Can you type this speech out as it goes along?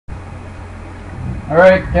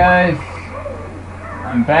Alright guys,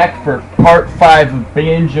 I'm back for part 5 of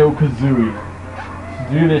Banjo Kazooie.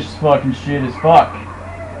 Let's do this fucking shit as fuck.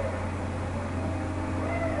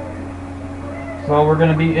 So we're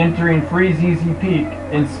gonna be entering Freeze Easy Peak.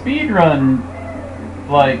 In speedrun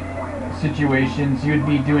like situations, you'd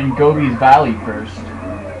be doing Gobi's Valley first.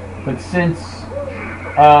 But since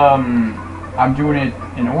I'm doing it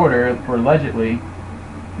in order for allegedly,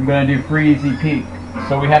 I'm gonna do Freeze Easy Peak.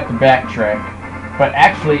 So we have to backtrack. But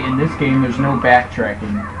actually, in this game, there's no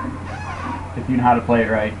backtracking, if you know how to play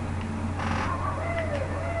it right.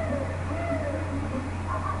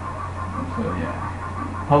 So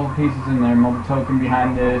yeah, puzzle pieces in there, mobile token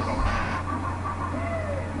behind this.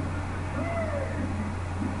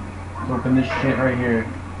 Let's open this shit right here.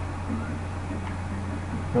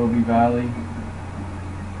 Gobi Valley.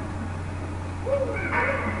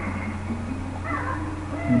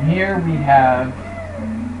 And here we have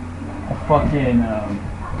a fucking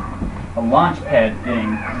a launch pad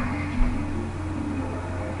thing,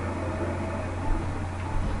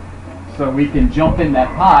 so we can jump in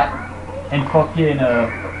that pot and fucking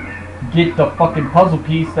get the fucking puzzle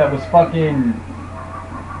piece that was fucking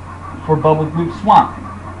for Bubble Gloop Swamp.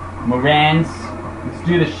 Morans, let's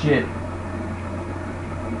do this shit.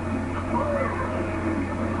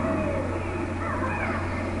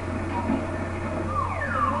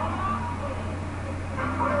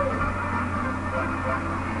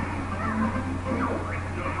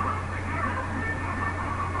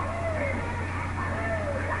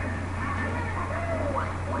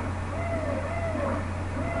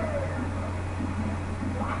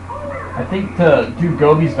 I think to do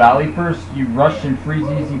Gobi's Valley first, you rush and Freeze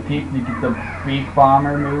Easy Peak to get the Beef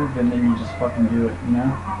Bomber move, and then you just fucking do it, you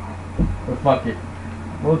know? But fuck it.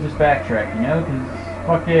 We'll just backtrack, you know? Because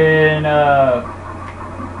fucking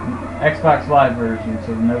Xbox Live version,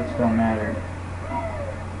 so the notes don't matter.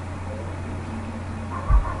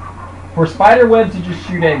 For spider webs, you just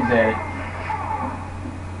shoot eggs at it.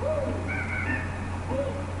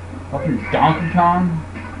 Fucking Donkey Kong?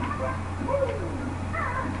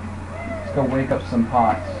 Let's go wake up some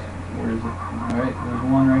pots. Where is it? Alright, there's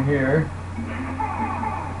one right here.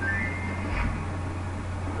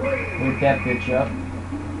 Wake that bitch up.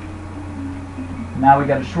 Now we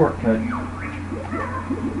got a shortcut.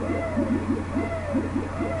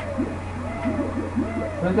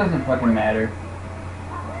 But it doesn't fucking matter.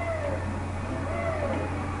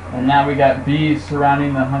 And now we got bees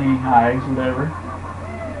surrounding the honey hives, whatever.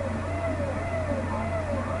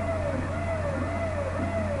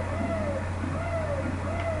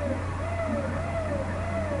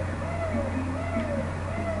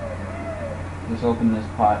 Let's open this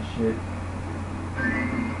pot shit.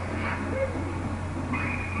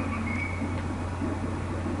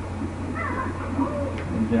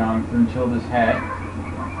 And get on until this hat.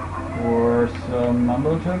 Or some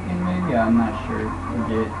mumbo token maybe? I'm not sure.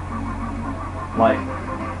 Forget. Life.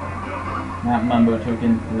 Not mumbo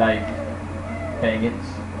token, life. Faggots.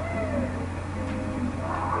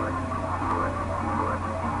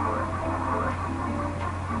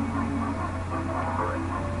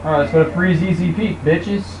 Alright, let's go to Freeze Easy Peak,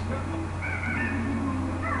 bitches.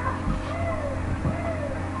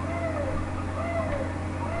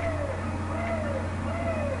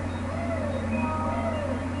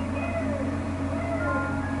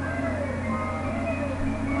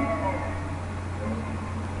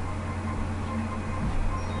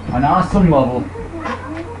 An awesome level.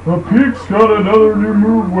 The peak's got another new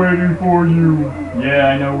move waiting for you. Yeah,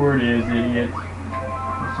 I know where it is, idiot.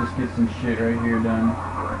 Let's just get some shit right here done.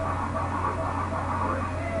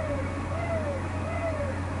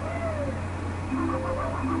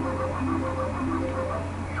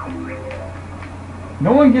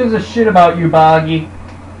 No one gives a shit about you, Boggy.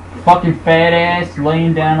 Fucking fat ass,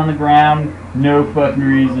 laying down on the ground, no fucking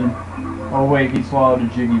reason. Oh wait, he swallowed a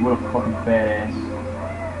Jiggy, what a fucking fat ass.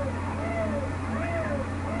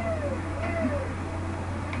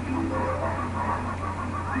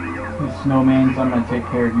 These snowmans, I'm gonna take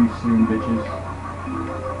care of you soon, bitches.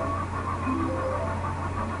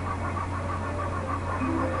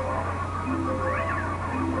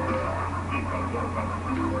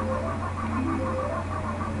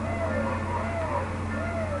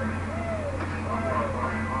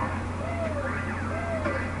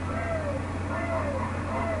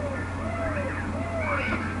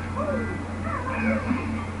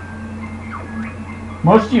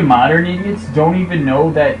 Most of you modern idiots don't even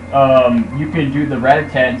know that you can do the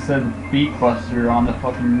rat-a-tat instead of the beat buster on the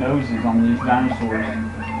fucking noses on these dinosaurs.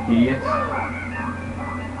 Idiots.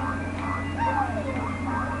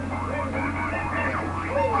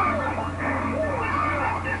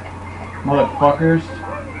 Motherfuckers.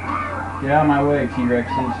 Get out of my way,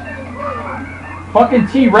 T-Rexes. Fucking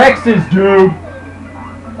T-Rexes, dude!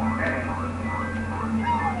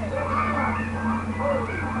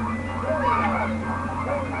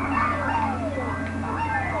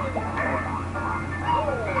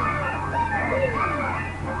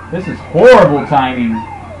 This is horrible timing.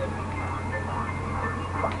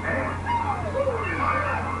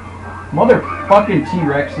 Motherfucking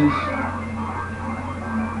T-Rexes.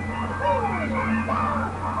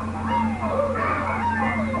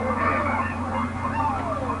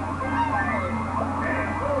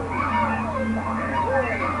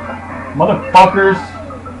 Motherfuckers.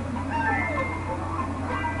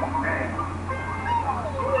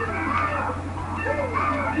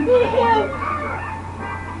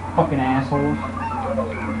 Fucking assholes.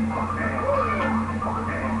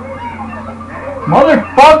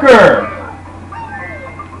 Motherfucker!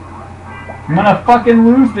 I'm gonna fucking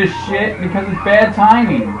lose this shit because it's bad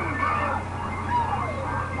timing.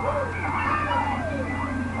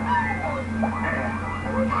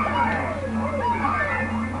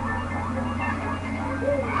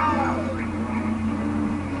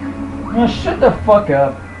 Now shut the fuck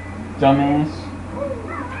up, dumbass.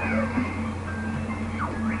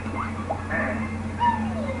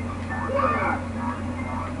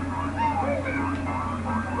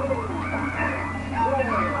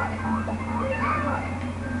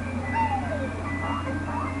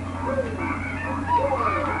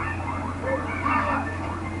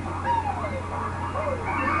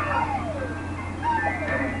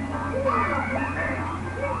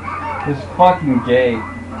 It's fucking gay.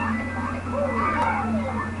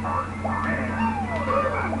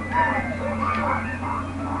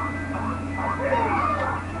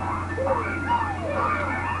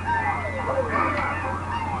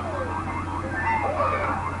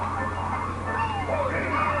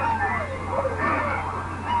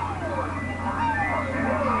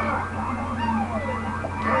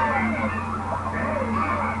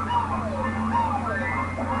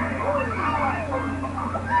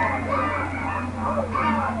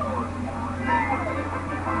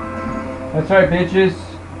 That's right, bitches.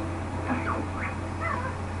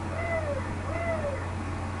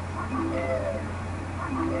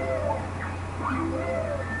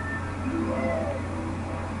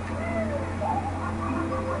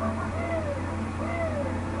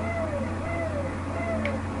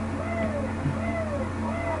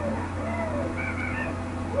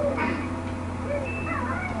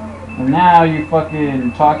 And now you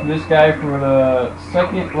fucking talk to this guy for the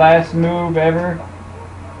second last move ever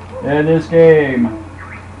in this game.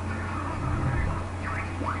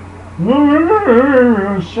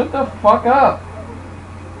 Shut the fuck up.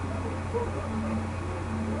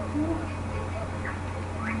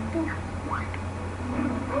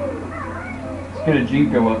 Let's get a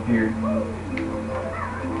Jinko up here.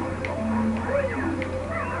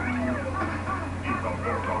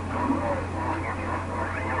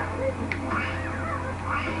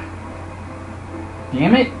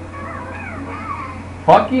 Damn it.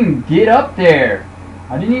 Fucking get up there!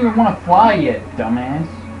 I didn't even want to fly yet, dumbass.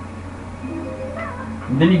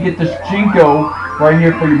 And then you get this Jinko right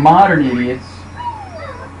here for you modern idiots.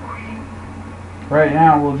 Right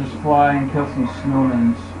now we'll just fly and kill some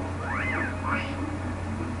snowmans.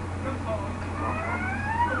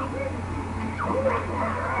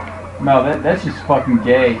 No, that's just fucking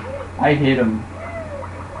gay. I hit him.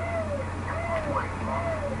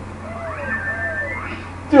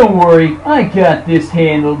 Don't worry, I got this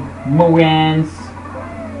handled, Moans.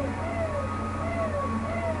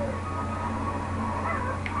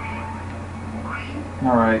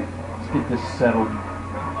 Alright, let's get this settled.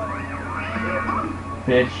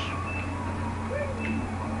 Bitch.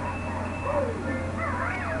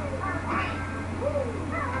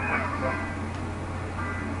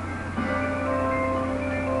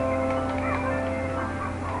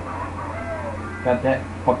 Got that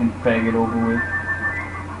fucking faggot over with.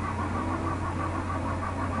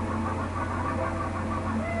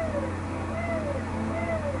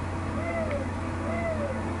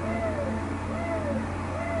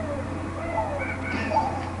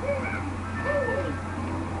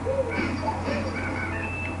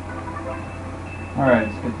 Alright,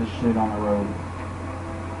 let's get this shit on the road.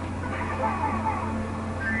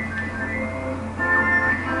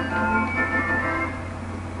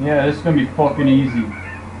 Yeah, this is gonna be fucking easy.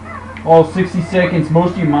 All 60 seconds,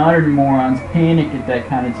 most of you modern morons panic at that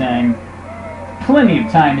kind of time. Plenty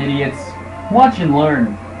of time, idiots. Watch and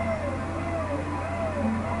learn.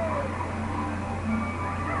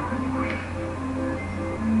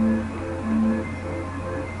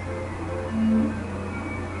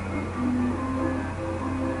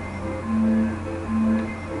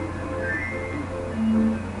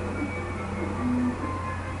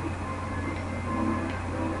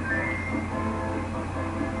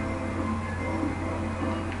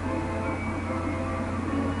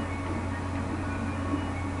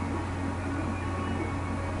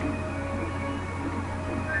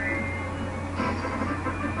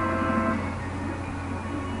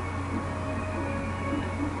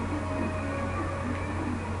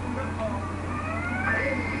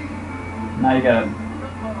 Now you gotta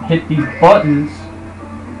hit these buttons.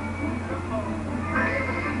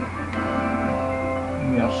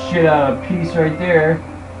 You know, shit out of a piece right there.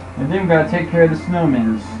 And then we gotta take care of the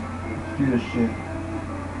snowmans. Let's do this shit.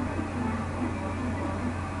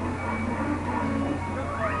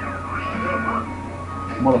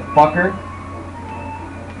 Motherfucker.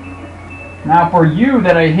 Now for you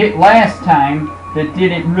that I hit last time that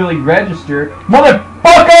didn't really register.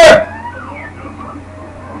 Motherfucker!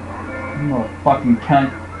 You motherfucking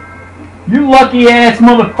cunt. You lucky ass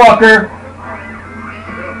motherfucker!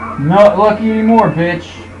 Not lucky anymore,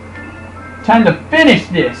 bitch. Time to finish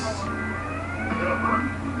this!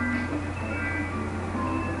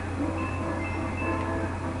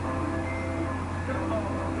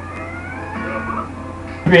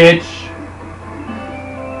 Bitch.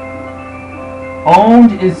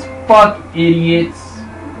 Owned as fuck, idiots.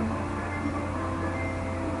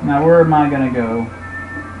 Now where am I gonna go?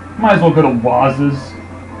 Might as well go to Waz's.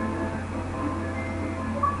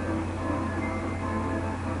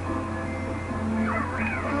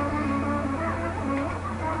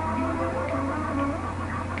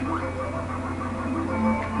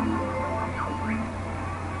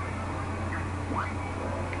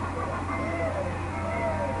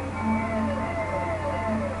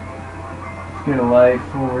 Get a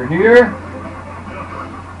life over here.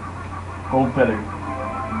 Gold feather.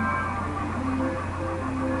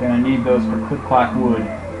 Gonna need those for click clack wood.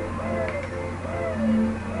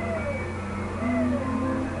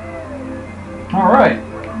 Alright.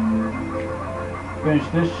 Finish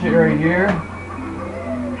this shit right here.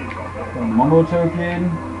 Got a Mumbo token.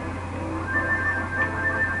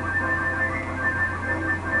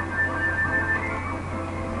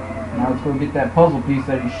 Now let's go get that puzzle piece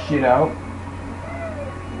that he shit out.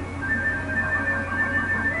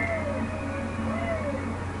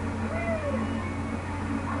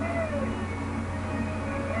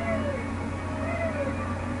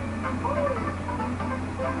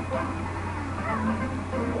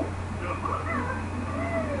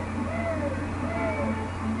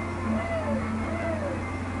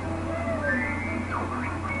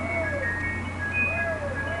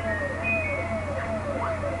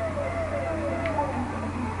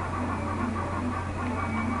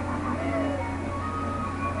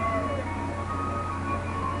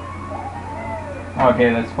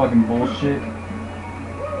 Okay, that's fucking bullshit.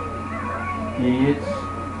 Idiots.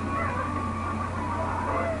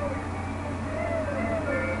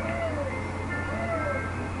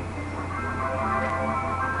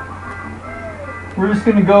 We're just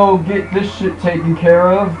gonna go get this shit taken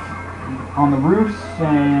care of on the roofs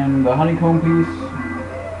and the honeycomb piece.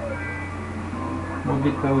 We'll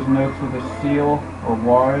get those notes with a seal or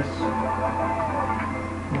wires.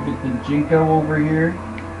 We'll get the Jinko over here.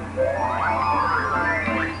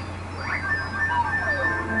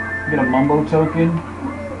 Get a Mumbo token.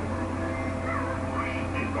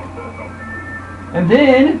 And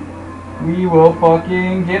then we will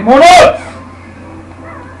fucking get more notes!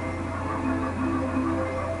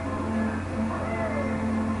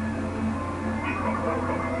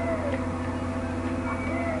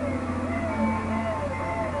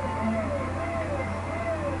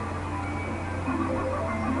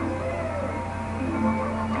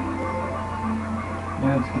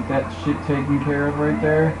 Yeah, let's get that shit taken care of right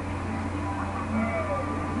there.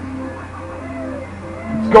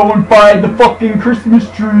 Go and find the fucking Christmas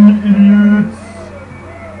tree, idiots!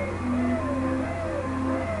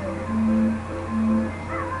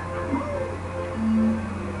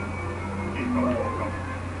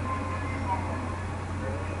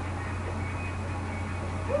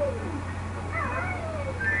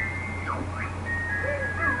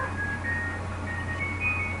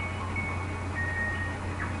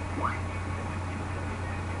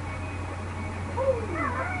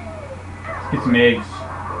 Let's get some eggs.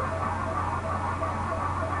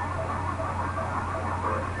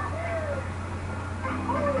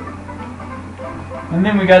 And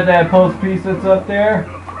then we got that post piece that's up there.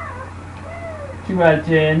 2 out of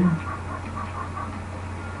 10.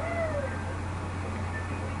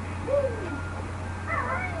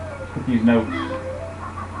 Let's put these notes.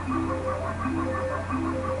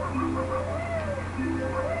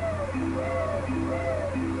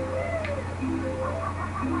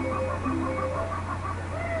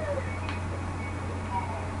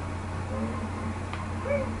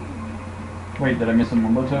 Wait, did I miss a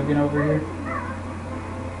Mumbo token over here?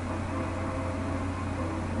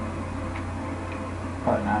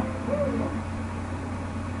 Probably not.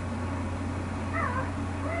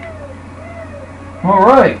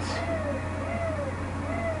 Alright.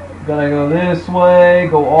 Gotta go this way,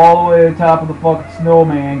 go all the way to the top of the fucking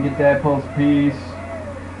snowman, get that puzzle piece.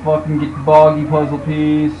 Fucking get the boggy puzzle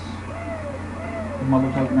piece. The mother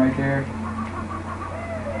token right there.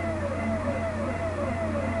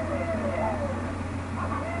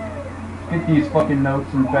 Get these fucking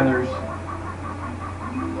notes and feathers.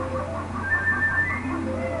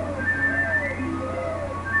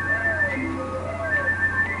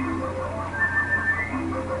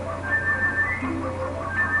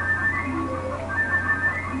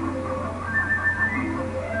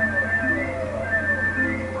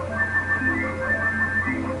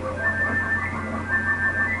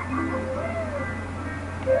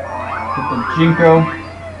 Get the Jinko.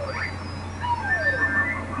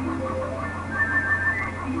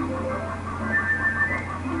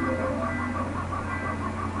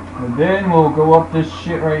 And then we'll go up this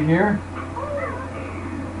shit right here.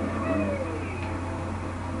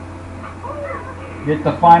 Get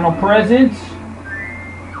the final present.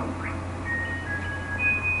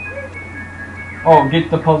 Oh,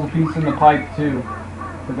 get the puzzle piece in the pipe too.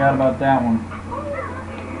 Forgot about that one.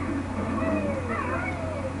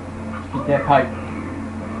 Get that pipe.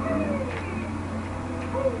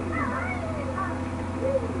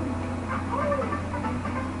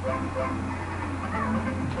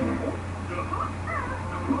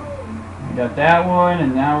 We got that one,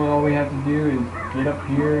 and now all we have to do is get up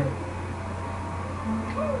here.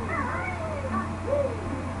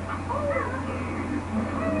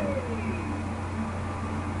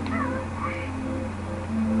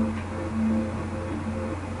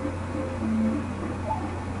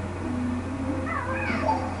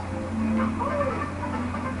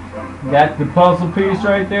 Got the puzzle piece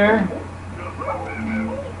right there.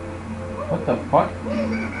 What the fuck?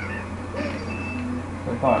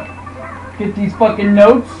 I thought. Get these fucking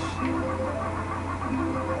notes.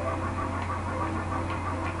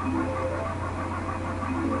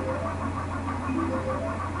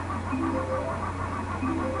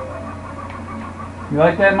 You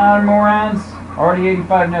like that, modern morons? Already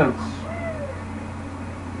 85 notes.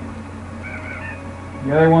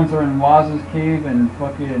 The other ones are in Waz's cave and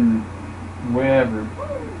fucking wherever.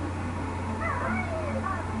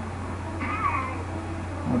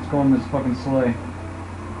 Let's go in this fucking sleigh.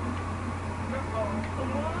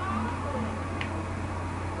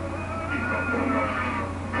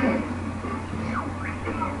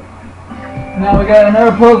 Now we got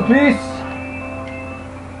another puzzle piece.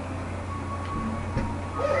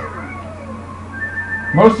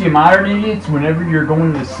 Most of you modern idiots, whenever you're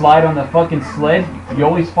going to slide on the fucking sled, you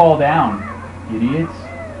always fall down. Idiots.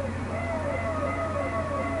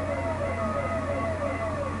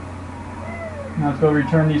 Now let's go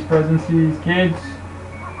return these presents to these kids.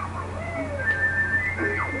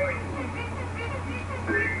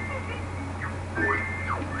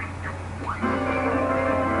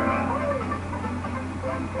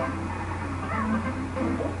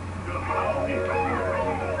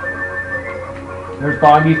 There's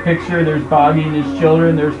Boggy's picture, there's Boggy and his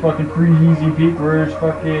children, there's fucking Freezy Peak, where's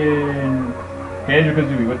fucking Banjo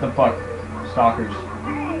Kazooie, what the fuck? Stalkers.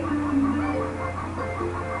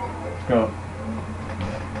 Let's go.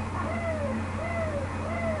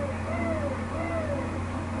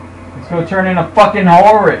 Let's go turn in a fucking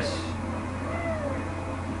Horus.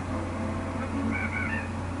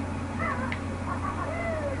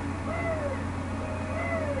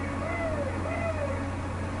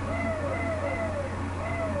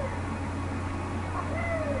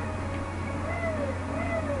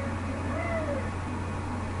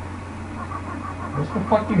 Where's the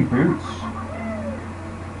fucking boots?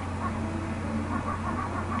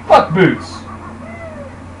 Fuck boots!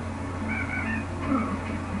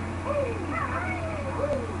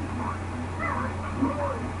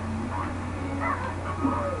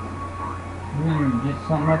 Get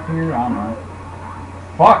something up here? I don't know.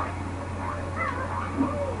 Fuck!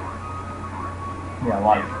 Yeah,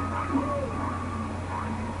 life.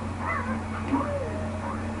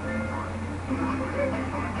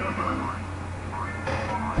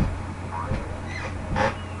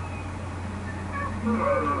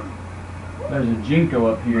 There's a Jinko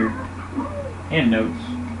up here. And notes.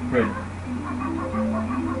 Good.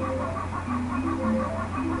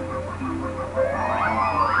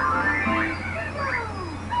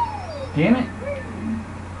 Damn it.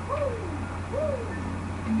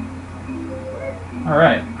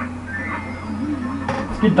 Alright.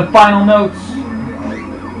 Let's get the final notes.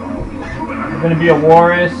 There's gonna be a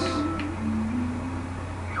Walrus.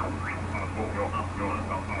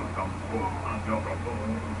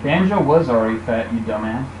 Banjo was already fat, you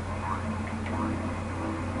dumbass.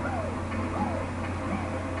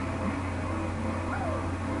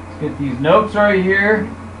 get these notes right here.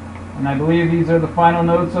 And I believe these are the final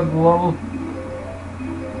notes of the level.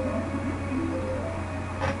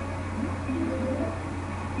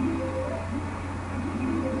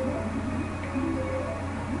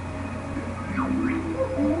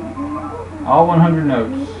 All 100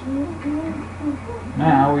 notes.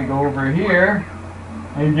 Now we go over here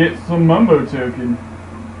and get some Mumbo token.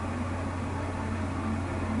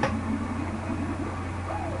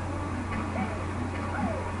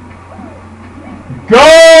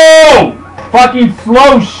 Go! Fucking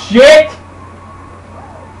slow shit!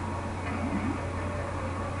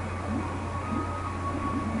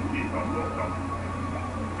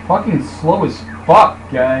 Fucking slow as fuck,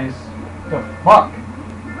 guys. What the fuck?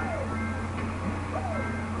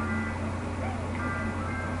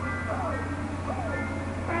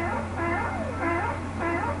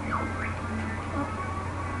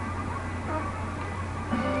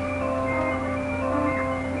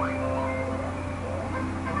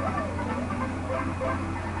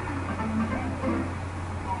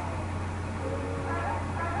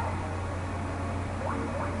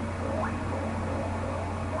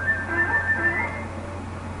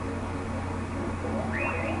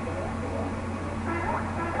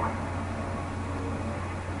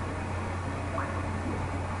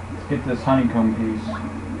 Get this honeycomb piece.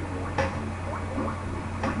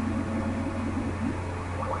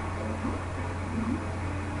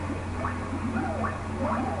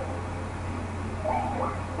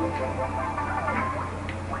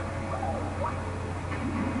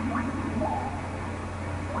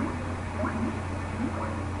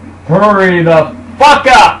 Hurry the fuck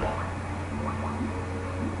up!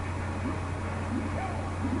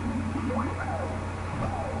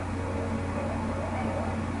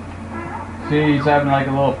 See, he's having like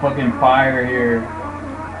a little fucking fire here,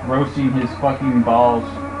 roasting his fucking balls.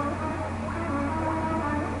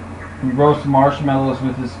 He roasts marshmallows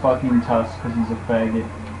with his fucking tusk because he's a faggot.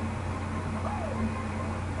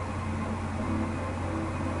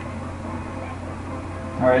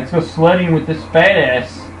 Alright, let's go sledding with this fat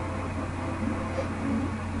ass.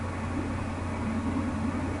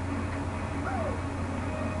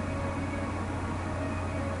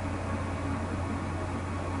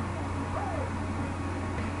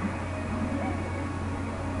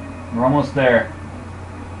 We're almost there.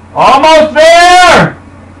 Almost there!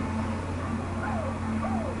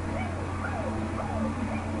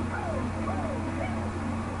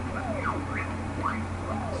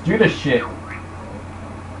 Let's do this shit.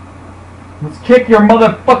 Let's kick your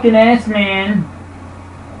motherfucking ass, man.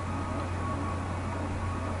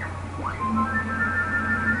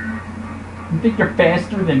 You think you're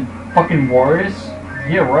faster than fucking Warriors?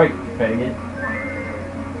 Yeah, right, faggot.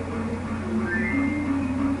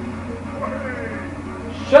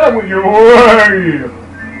 Shut up with your way!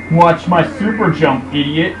 Watch my super jump,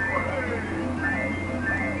 idiot.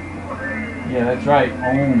 Yeah, that's right,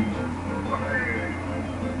 owned.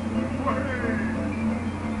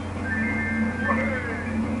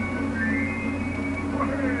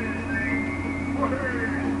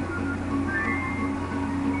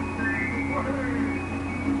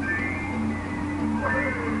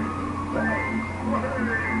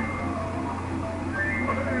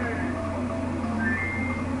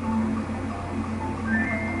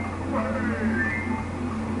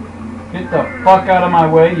 Get the fuck out of my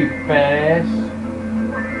way, you fat ass.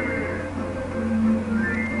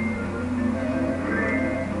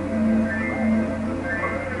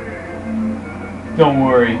 Don't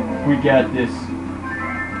worry, we got this.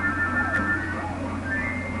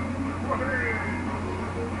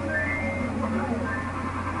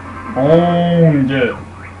 Owned.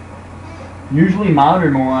 Usually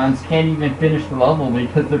modern morons can't even finish the level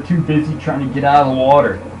because they're too busy trying to get out of the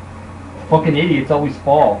water. Fucking idiots always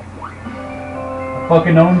fall. I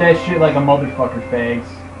fucking own that shit like a motherfucker, fags.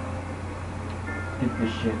 Get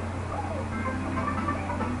this shit.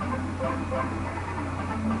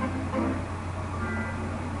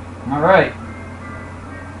 Alright.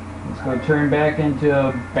 Let's go turn back into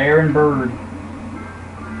a barren bird.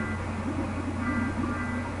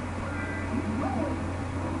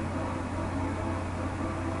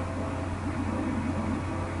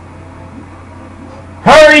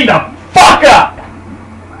 Hurry the fuck up!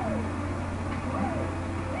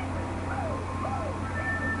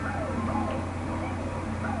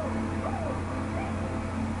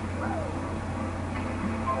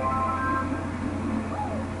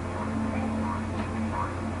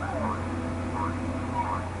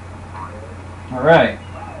 All right.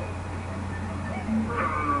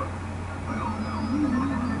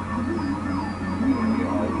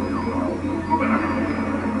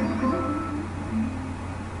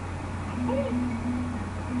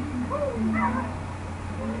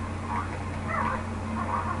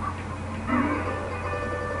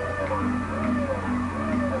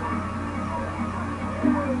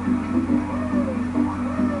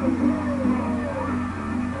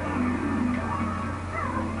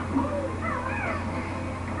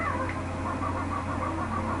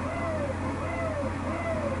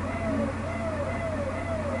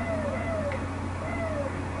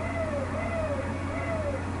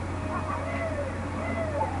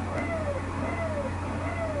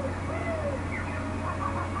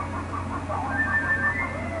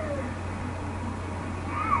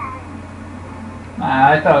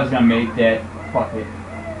 I thought I was gonna make that. Fuck it.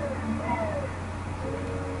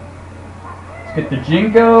 Let's get the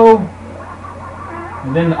Jinko,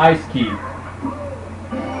 and then the ice key.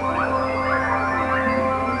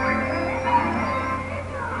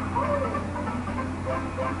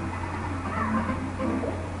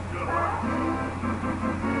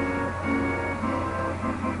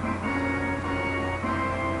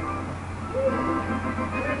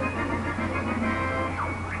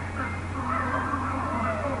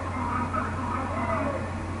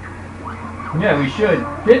 Yeah, we should.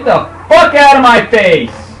 Get the fuck out of my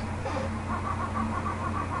face!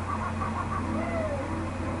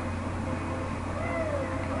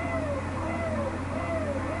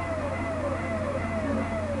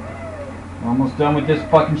 We're almost done with this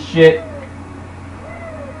fucking shit.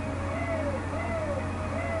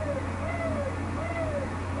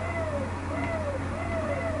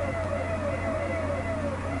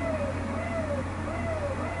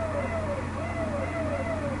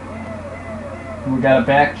 We gotta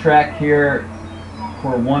backtrack here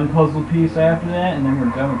for one puzzle piece after that, and then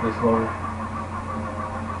we're done with this level.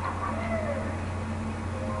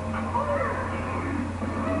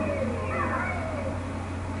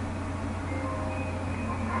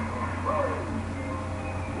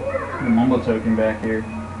 The Mumbo token back here.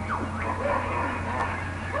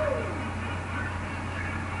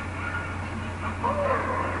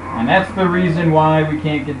 And that's the reason why we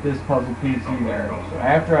can't get this puzzle piece either. So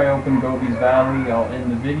after I open Gobi's Valley, I'll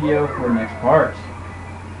end the video for the next part.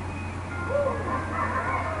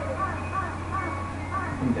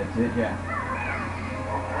 I think that's it, yeah.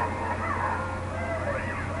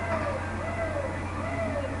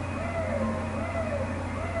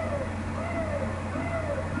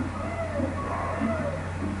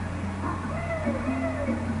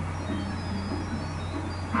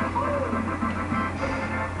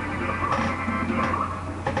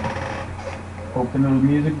 Open the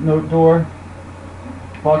music note door.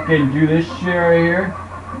 Fucking do this shit right here.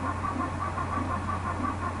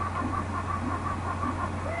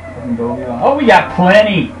 Fucking go beyond. Oh, we got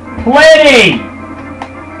plenty! Plenty!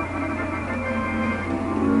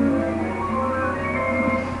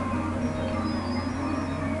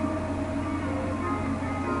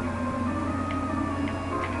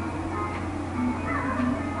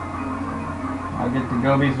 I'll get to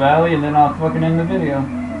Gobi's Valley and then I'll fucking end the video.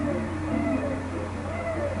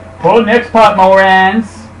 For the next part, Morans.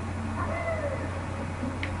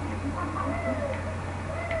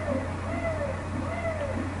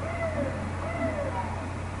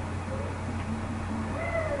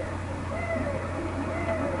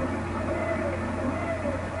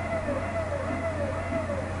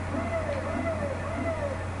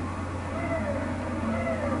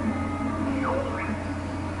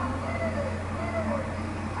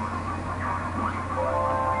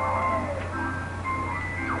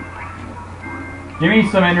 Give me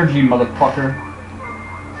some energy, motherfucker.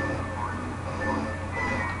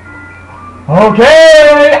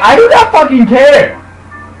 Okay! I do not fucking care!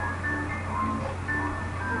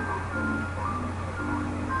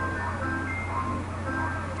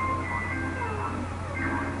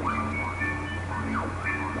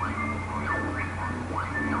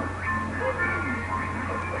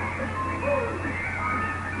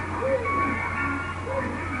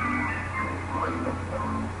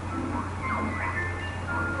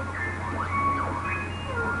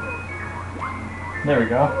 There we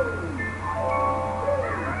go.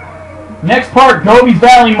 Next part, Gobi's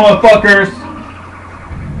Valley, motherfuckers!